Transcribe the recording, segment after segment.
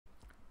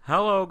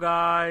Hello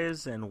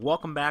guys, and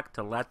welcome back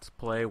to Let's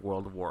Play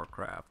World of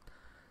Warcraft.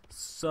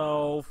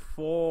 So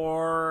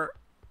for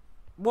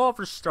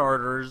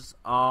starters,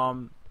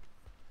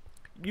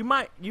 you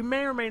may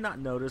or may not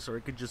notice, or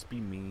it could just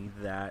be me,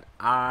 that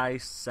I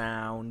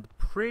sound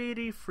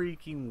pretty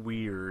freaking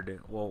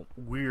weird. Well,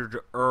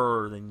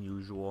 weirder than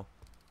usual.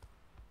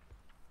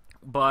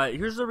 But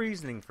here's the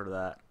reasoning for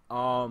that.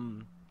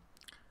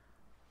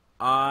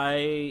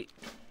 I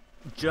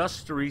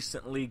just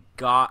recently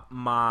got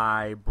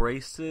my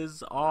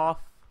braces off,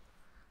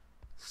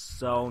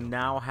 so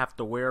now I have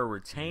to wear a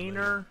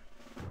retainer,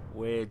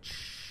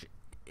 which,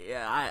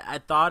 yeah, I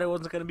thought it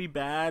wasn't going to be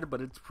bad,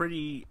 but it's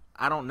pretty,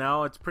 I don't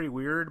know, it's pretty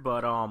weird,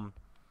 but,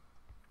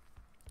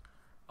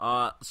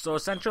 so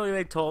essentially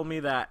they told me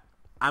that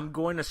I'm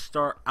going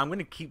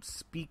to keep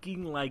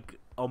speaking like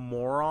a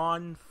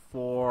moron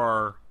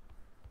for,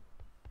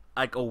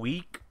 like, a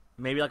week,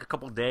 maybe like a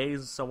couple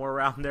days, somewhere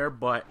around there,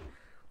 but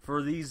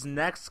for these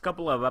next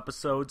couple of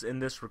episodes in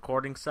this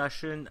recording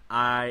session,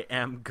 I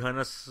am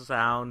gonna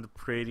sound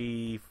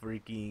pretty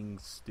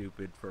freaking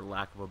stupid, for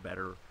lack of a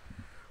better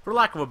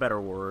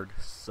word.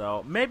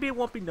 So maybe it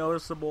won't be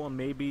noticeable, and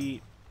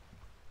maybe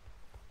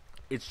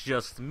it's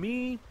just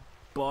me.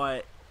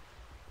 But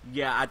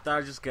yeah, I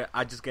thought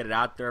I'd just get it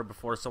out there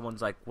before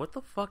someone's like, "What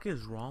the fuck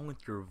is wrong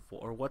with your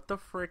voice?" Or "What the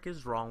frick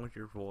is wrong with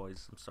your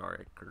voice?" I'm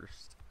sorry, I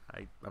cursed.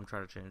 I'm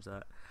trying to change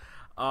that.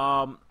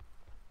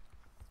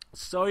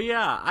 So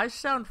yeah, I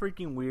sound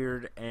freaking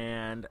weird,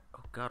 and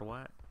oh god,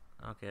 what?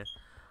 Okay.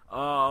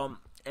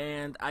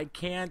 And I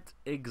can't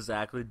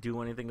exactly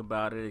do anything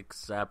about it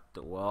except,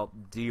 well,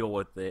 deal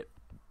with it.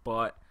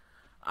 But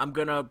I'm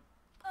gonna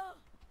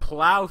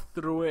plow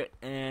through it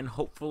and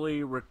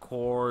hopefully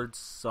record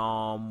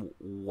some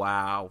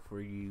WoW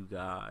for you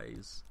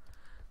guys.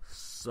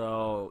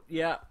 So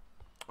yeah,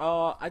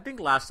 I think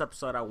last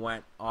episode I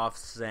went off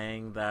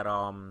saying that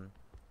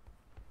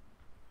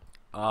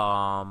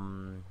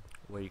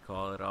what do you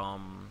call it,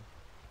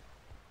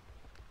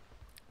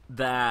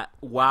 that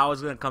WoW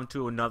is going to come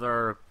to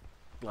another,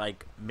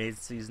 like,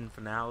 mid-season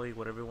finale,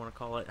 whatever you want to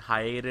call it,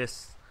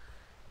 hiatus.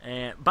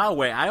 And, by the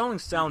way, I only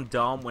sound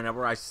dumb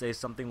whenever I say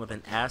something with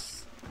an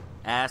S.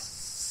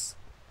 S.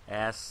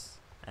 S.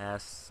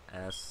 S.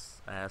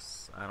 S.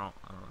 S. I don't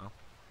know.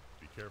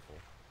 Be careful.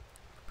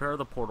 Prepare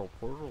the portal.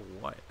 Portal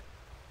what?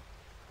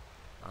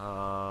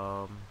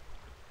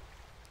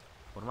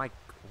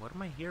 What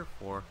am I here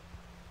for?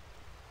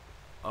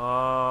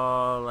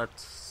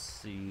 Let's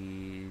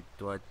see.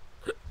 Time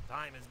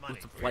is money.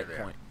 What's the flight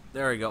point?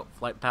 There we go.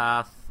 Flight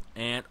path.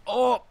 And,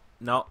 oh!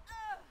 No.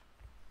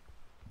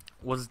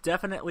 Was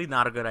definitely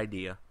not a good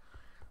idea.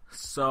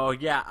 So,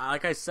 yeah,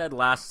 like I said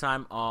last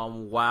time,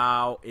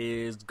 WoW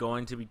is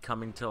going to be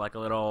coming to, like, a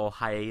little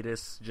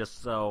hiatus,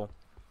 just so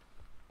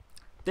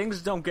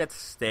things don't get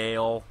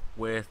stale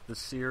with the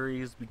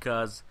series,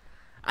 because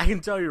I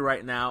can tell you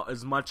right now,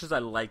 as much as I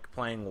like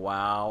playing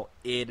WoW,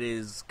 it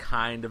is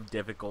kind of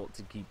difficult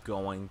to keep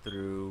going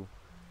through,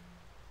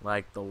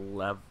 like,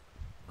 going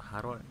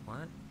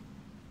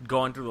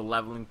through the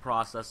leveling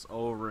process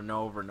over and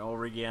over and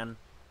over again.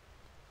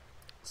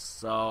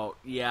 So,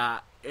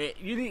 yeah,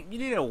 you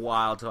need a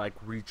while to, like,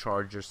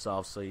 recharge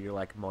yourself so you're,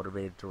 like,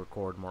 motivated to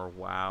record more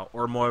WoW,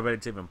 or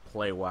motivated to even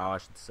play WoW, I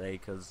should say,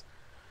 because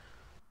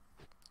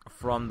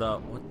from the,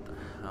 what the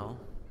hell?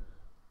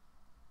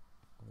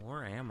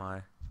 Where am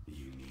I?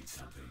 You need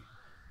something.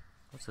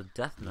 What's a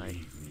death knight?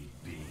 Leave me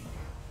be.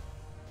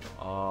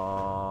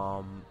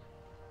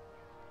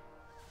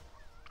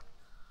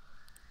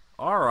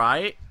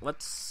 Alright,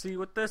 let's see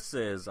what this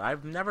is.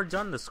 I've never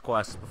done this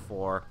quest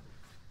before.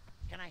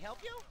 Can I help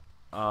you?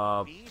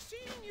 Be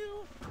seeing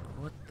you.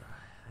 What the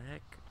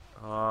heck?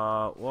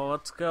 Well,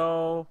 let's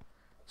go.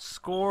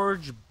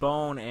 Scourge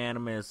Bone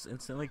Animus,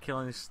 instantly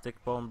killing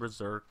stickbone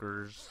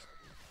berserkers.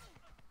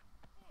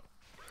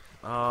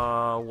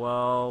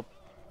 Well,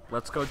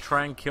 let's go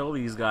try and kill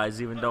these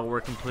guys, even though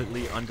we're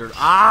completely under.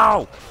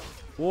 Ow!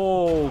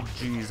 Whoa,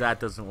 jeez,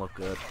 that doesn't look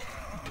good.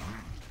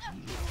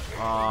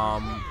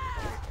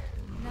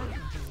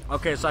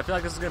 Okay, so I feel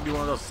like this is gonna be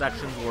one of those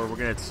sections where we're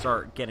gonna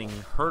start getting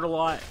hurt a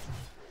lot.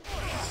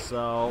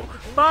 So,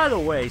 by the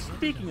way,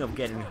 speaking of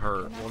getting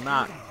hurt, well,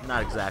 not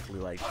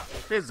exactly like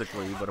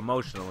physically, but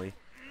emotionally.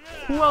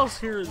 Who else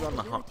here is on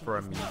the hunt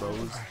for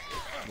amiibos,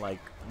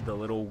 like the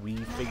little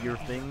Wii figure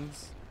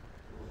things?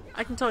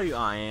 I can tell you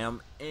I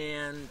am.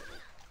 And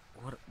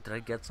what, did I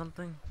get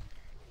something?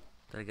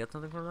 Did I get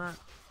something from that?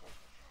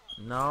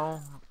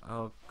 No?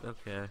 Oh,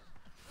 okay.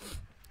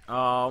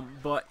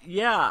 But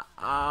yeah,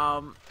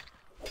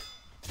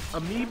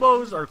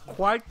 amiibos are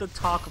quite the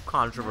talk of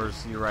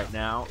controversy right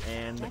now,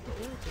 and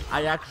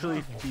I actually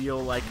feel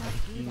like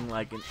making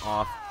like an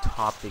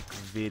off-topic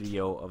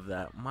video of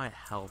that. My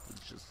health is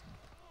just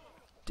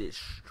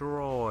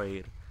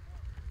destroyed.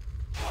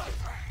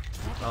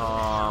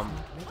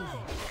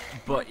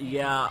 But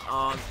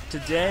yeah,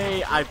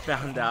 today I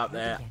found out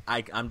that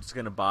I'm just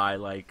gonna buy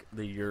like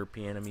the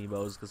European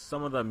amiibos, because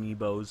some of the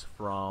amiibos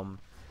from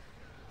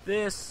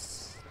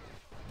this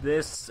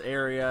this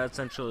area,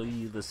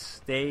 essentially the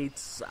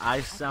States.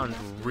 I sound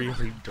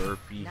really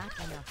derpy.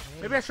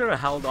 Maybe I should have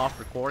held off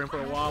recording for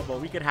a while, but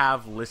we could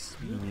have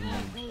lispy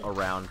me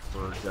around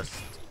for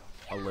just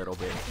a little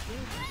bit.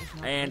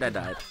 And I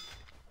died.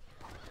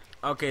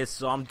 Okay,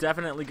 so I'm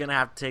definitely gonna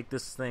have to take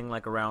this thing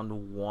like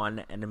around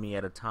one enemy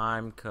at a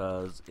time,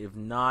 because if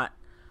not,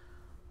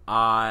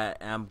 I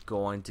am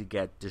going to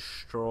get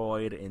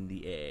destroyed in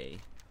the A.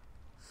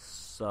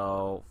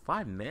 So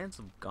 5 minutes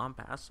have gone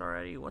past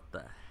already. What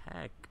the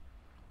heck?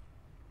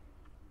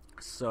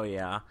 So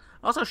yeah.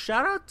 Also,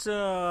 shout out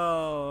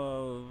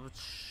to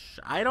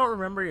I don't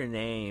remember your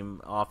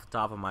name off the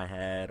top of my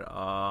head.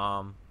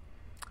 I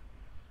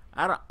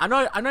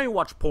know you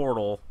watch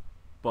Portal,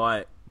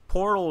 but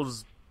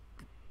Portal's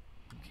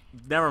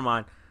never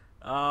mind.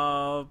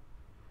 Or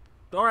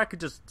I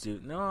could just do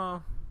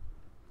no.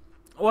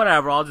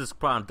 Whatever. I'll just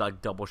probably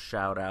like double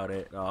shout out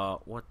it.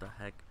 What the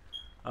heck?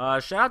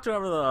 Shout out to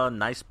whoever the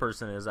nice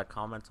person is that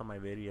comments on my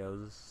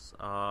videos.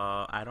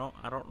 I don't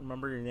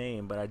remember your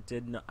name, but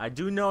I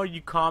do know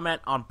you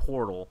comment on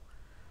Portal.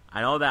 I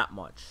know that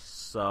much.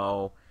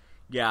 So,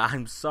 yeah,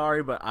 I'm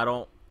sorry, but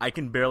I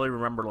can barely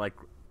remember like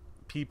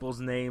people's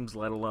names,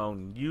 let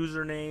alone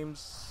usernames.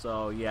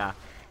 So, yeah,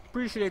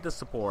 appreciate the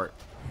support.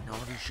 And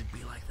nobody should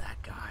be like that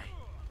guy.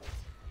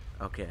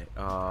 Okay,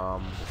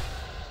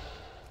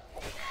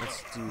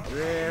 let's do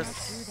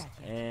this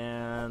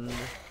and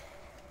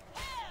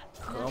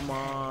come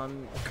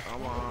on.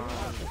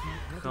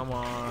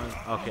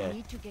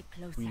 Okay,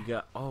 we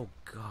got, oh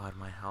god,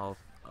 my health.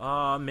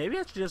 Maybe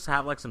I should just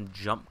have like some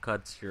jump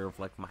cuts here of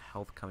like my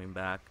health coming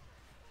back,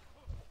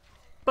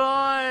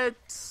 but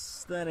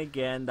then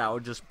again that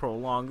would just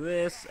prolong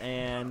this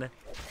and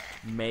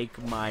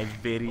make my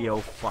video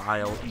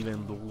file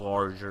even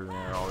larger than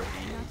it already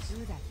is.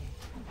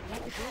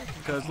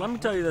 Because let me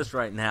tell you this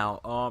right now,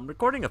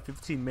 recording a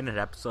 15-minute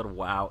episode of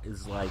WoW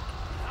is like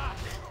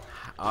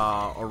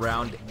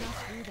around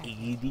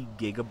 80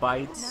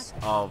 gigabytes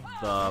of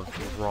the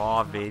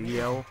raw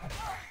video.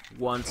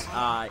 Once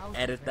I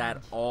edit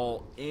that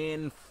all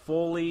in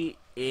fully,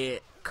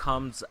 it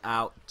comes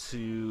out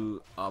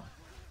to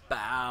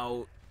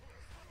about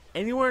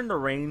anywhere in the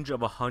range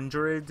of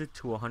 100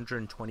 to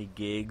 120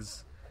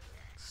 gigs.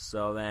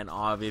 So then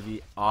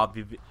obviously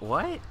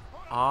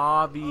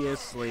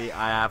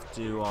I have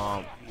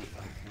to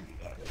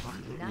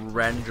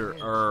render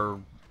or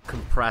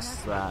compress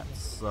that.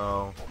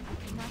 So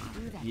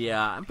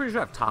yeah, I'm pretty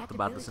sure I've talked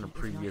about this in a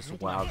previous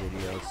WoW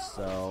video.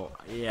 So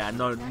yeah,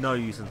 no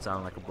use in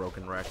sounding like a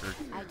broken record.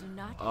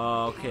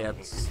 Okay,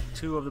 that's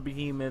 2 of the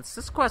behemoths.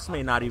 This quest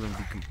may not even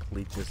be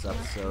complete this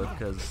episode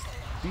because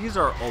these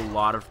are a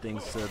lot of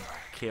things to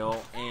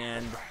kill,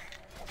 and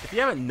if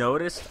you haven't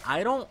noticed,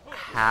 I don't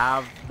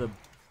have the,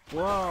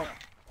 well,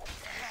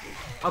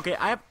 okay,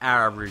 I have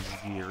average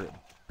gear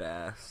at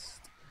best.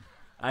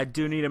 I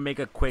do need to make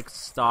a quick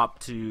stop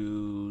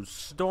to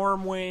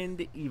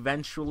Stormwind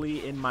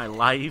eventually in my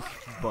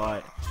life,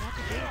 but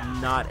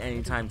not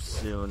anytime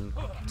soon,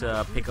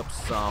 to pick up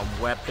some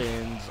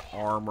weapons,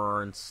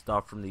 armor, and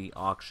stuff from the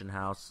auction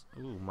house.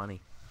 Ooh,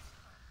 money.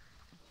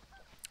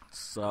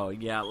 So,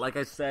 yeah, like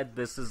I said,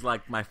 this is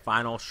like my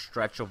final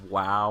stretch of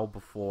WoW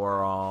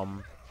before,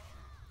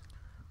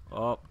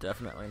 oh,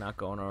 definitely not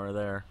going over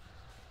there.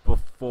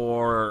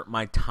 Before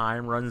my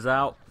time runs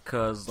out,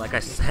 because like I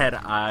said,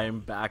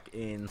 I'm back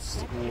in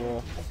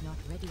school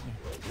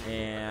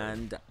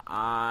and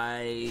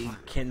I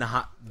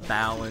cannot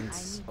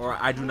balance, or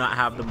I do not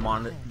have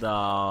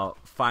the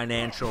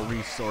financial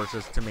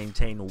resources to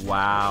maintain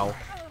WoW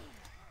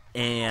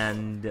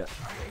and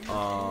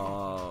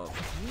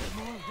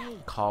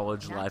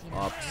college life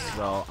up.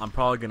 So I'm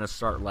probably gonna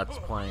start let's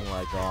playing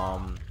like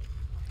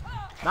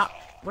not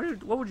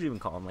what would you even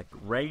call them, like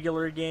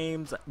regular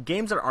games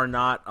that are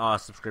not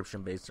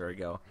subscription based. There we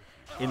go.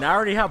 And I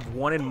already have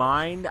one in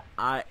mind.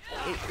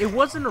 It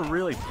wasn't a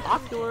really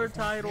popular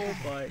title,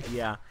 but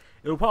yeah,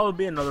 it will probably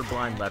be another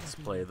blind let's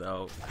play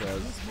though,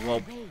 because,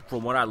 well,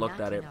 from what I looked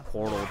at it,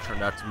 Portal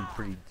turned out to be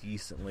pretty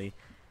decently,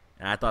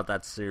 and I thought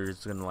that series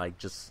was gonna like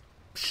just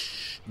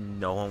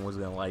no one was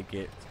gonna like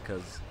it,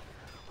 because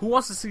who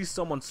wants to see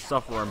someone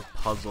suffer in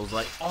puzzles?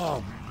 Like,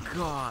 oh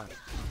god.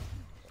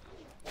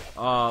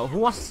 Who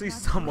wants to see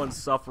someone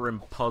suffer in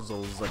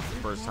puzzles like the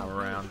first time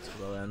around?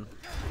 So then,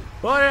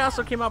 but it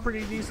also came out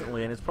pretty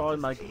decently, and it's probably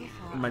like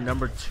my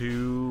number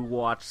 2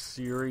 watch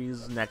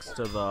series next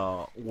to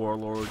the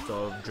Warlords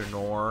of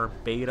Draenor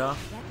beta,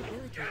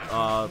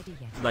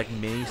 like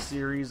mini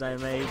series I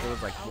made. It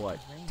was like what,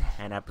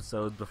 10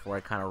 episodes before I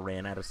kind of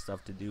ran out of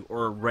stuff to do,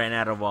 or ran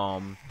out of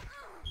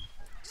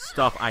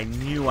stuff I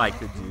knew I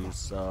could do.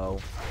 So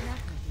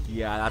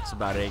yeah, that's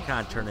about it. It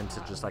kind of turned into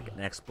just like an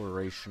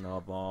exploration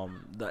of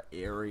the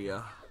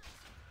area.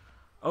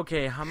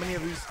 Okay, how many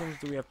of these things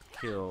do we have to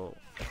kill?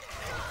 Do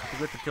we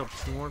have to kill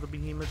 2 more of the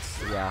behemoths?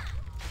 Yeah.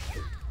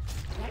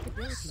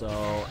 So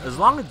as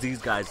long as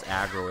these guys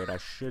aggro it, I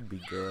should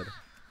be good.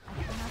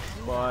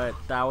 But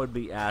that would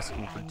be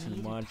asking for too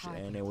much,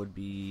 and it would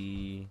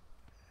be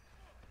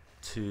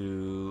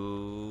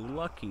too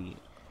lucky.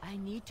 I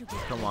need to get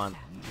Come on.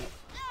 closer.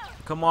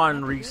 Come on,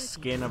 Capability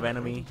reskin of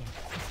enemy.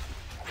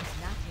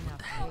 Not What enough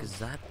the heck room. is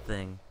that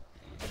thing?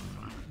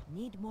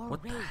 Need more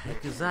What the rage.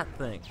 heck is that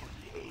thing?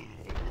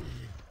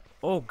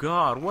 Oh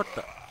god, what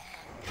the?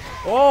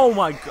 Oh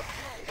my god!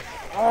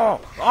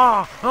 Oh!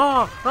 Ah!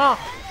 Ah!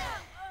 Ah!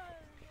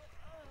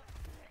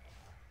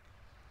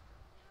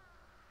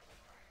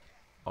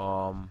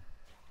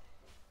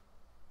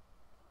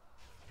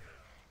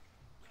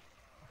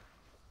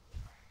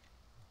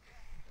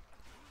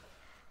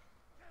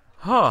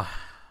 Huh.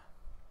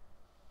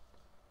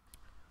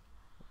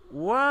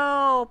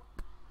 Well,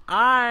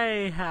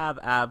 I have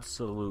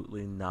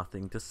absolutely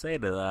nothing to say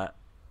to that.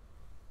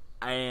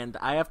 And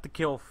I have to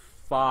kill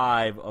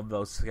 5 of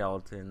those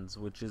skeletons,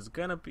 which is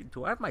gonna be...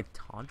 Do I have my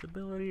taunt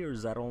ability, or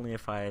is that only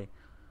if I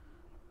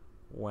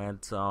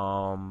went, as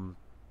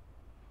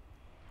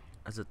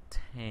a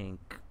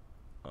tank?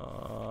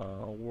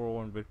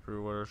 Whirlwind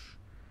Victory Wish.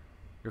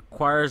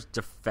 Requires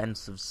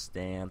defensive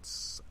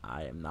stance.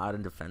 I am not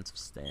in defensive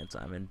stance.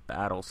 I'm in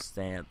battle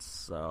stance,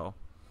 so...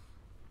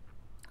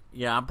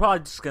 Yeah, I'm probably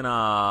just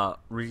gonna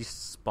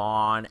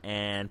respawn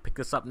and pick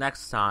this up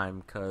next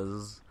time,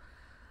 because...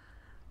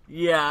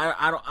 Yeah,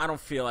 I don't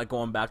feel like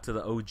going back to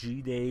the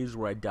OG days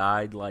where I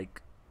died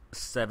like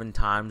 7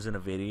 times in a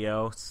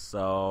video,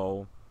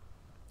 so...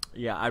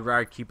 Yeah, I'd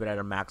rather keep it at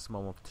a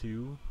maximum of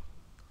 2.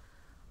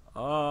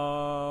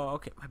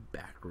 Okay, my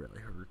back really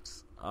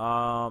hurts.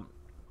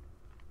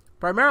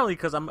 Primarily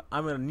because I'm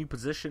in a new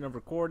position of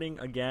recording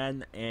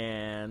again,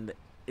 and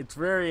it's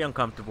very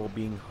uncomfortable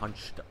being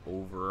hunched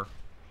over.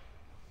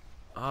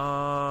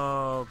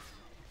 Oh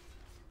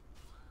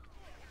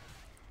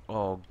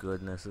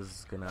goodness, this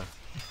is gonna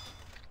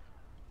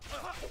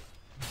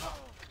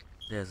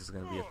be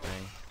a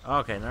thing.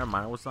 Okay, never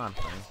mind, it was not a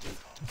thing.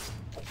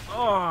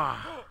 Oh.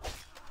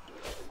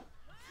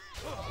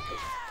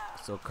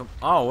 So come.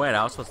 Oh wait,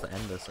 I was supposed to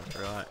end this. I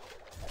forgot.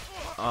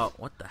 Oh,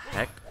 what the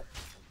heck?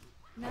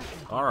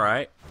 All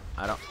right,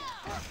 I don't.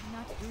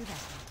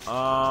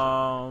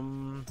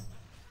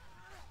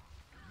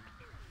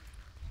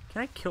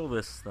 Can I kill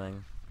this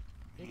thing?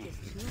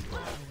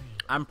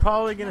 I'm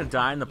probably gonna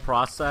die in the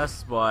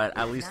process, but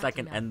at least I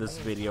can end this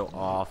video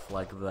off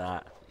like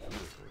that.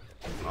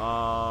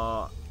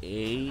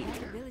 8.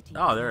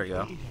 Oh, there we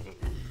go.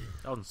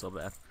 That wasn't so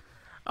bad.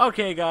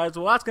 Okay, guys,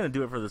 well, that's going to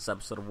do it for this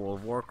episode of World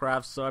of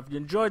Warcraft. So if you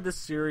enjoyed this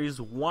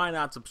series, why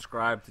not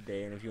subscribe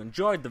today? And if you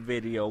enjoyed the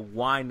video,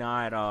 why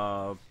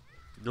not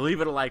leave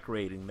it a like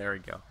rating? There we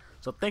go.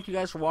 So thank you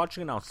guys for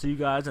watching, and I'll see you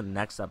guys in the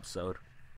next episode.